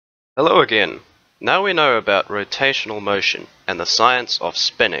Hello again. Now we know about rotational motion and the science of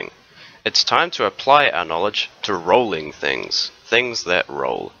spinning. It's time to apply our knowledge to rolling things that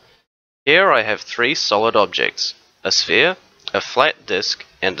roll. Here I have three solid objects: a sphere, a flat disk,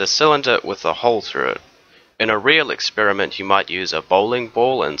 and a cylinder with a hole through it. In a real experiment you might use a bowling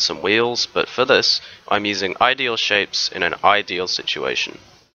ball and some wheels, but for this I'm using ideal shapes in an ideal situation.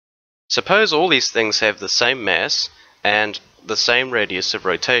 Suppose all these things have the same mass and the same radius of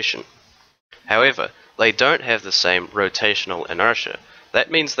rotation. However, they don't have the same rotational inertia. That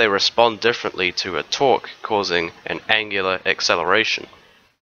means they respond differently to a torque causing an angular acceleration.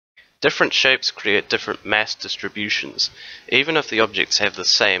 Different shapes create different mass distributions, even if the objects have the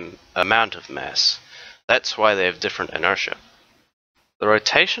same amount of mass. That's why they have different inertia. The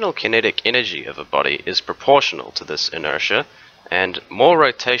rotational kinetic energy of a body is proportional to this inertia, and more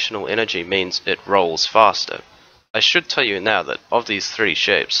rotational energy means it rolls faster. I should tell you now that of these three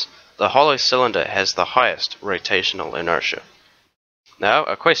shapes, the hollow cylinder has the highest rotational inertia. Now,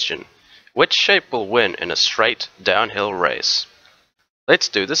 a question. Which shape will win in a straight downhill race? Let's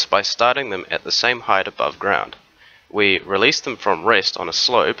do this by starting them at the same height above ground. We release them from rest on a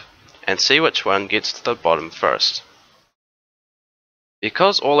slope and see which one gets to the bottom first.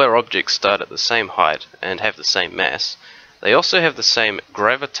 Because all our objects start at the same height and have the same mass, they also have the same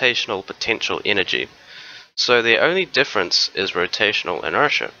gravitational potential energy, so the only difference is rotational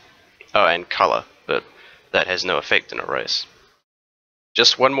inertia. Oh, and color, but that has no effect in a race.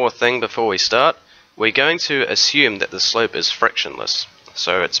 Just one more thing before we start. We're going to assume that the slope is frictionless,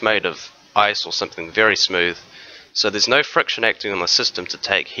 so it's made of ice or something very smooth, so there's no friction acting on the system to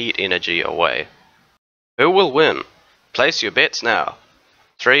take heat energy away. Who will win? Place your bets now.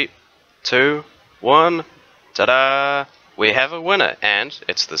 3, 2, 1, ta-da! We have a winner, and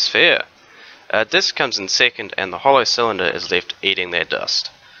it's the sphere. A disk comes in second, and the hollow cylinder is left eating their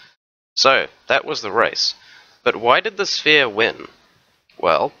dust. So, that was the race. But why did the sphere win?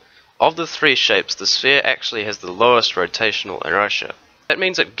 Well, of the three shapes, the sphere actually has the lowest rotational inertia. That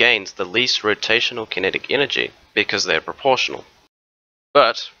means it gains the least rotational kinetic energy, because they're proportional.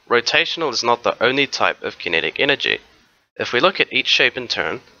 But, rotational is not the only type of kinetic energy. If we look at each shape in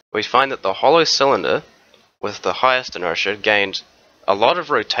turn, we find that the hollow cylinder, with the highest inertia, gained a lot of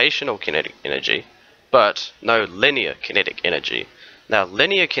rotational kinetic energy, but no linear kinetic energy. Now,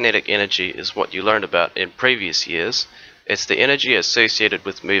 linear kinetic energy is what you learned about in previous years. It's the energy associated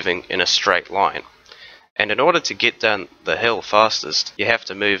with moving in a straight line. And in order to get down the hill fastest, you have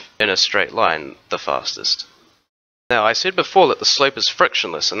to move in a straight line the fastest. Now, I said before that the slope is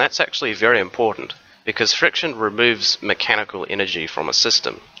frictionless, and that's actually very important, because friction removes mechanical energy from a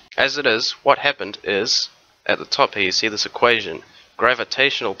system. As it is, what happened is, at the top here you see this equation,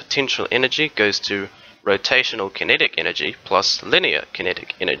 gravitational potential energy goes to rotational kinetic energy plus linear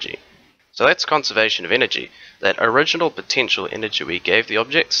kinetic energy. So that's conservation of energy. That original potential energy we gave the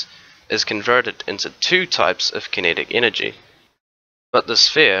objects is converted into two types of kinetic energy. But the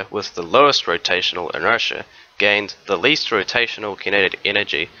sphere with the lowest rotational inertia gained the least rotational kinetic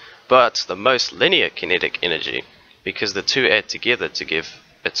energy, but the most linear kinetic energy, because the two add together to give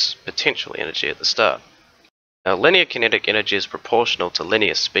its potential energy at the start. Now, linear kinetic energy is proportional to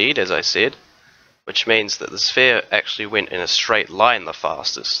linear speed, as I said, which means that the sphere actually went in a straight line the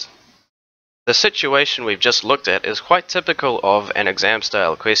fastest. The situation we've just looked at is quite typical of an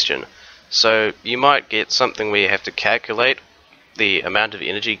exam-style question, so you might get something where you have to calculate the amount of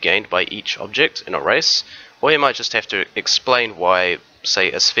energy gained by each object in a race, or you might just have to explain why,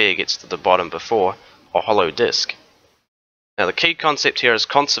 say, a sphere gets to the bottom before a hollow disk. Now, the key concept here is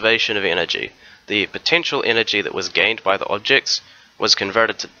conservation of energy. The potential energy that was gained by the objects was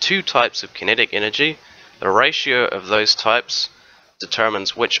converted to two types of kinetic energy. The ratio of those types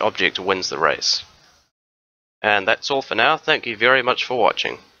determines which object wins the race. And that's all for now. Thank you very much for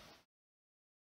watching.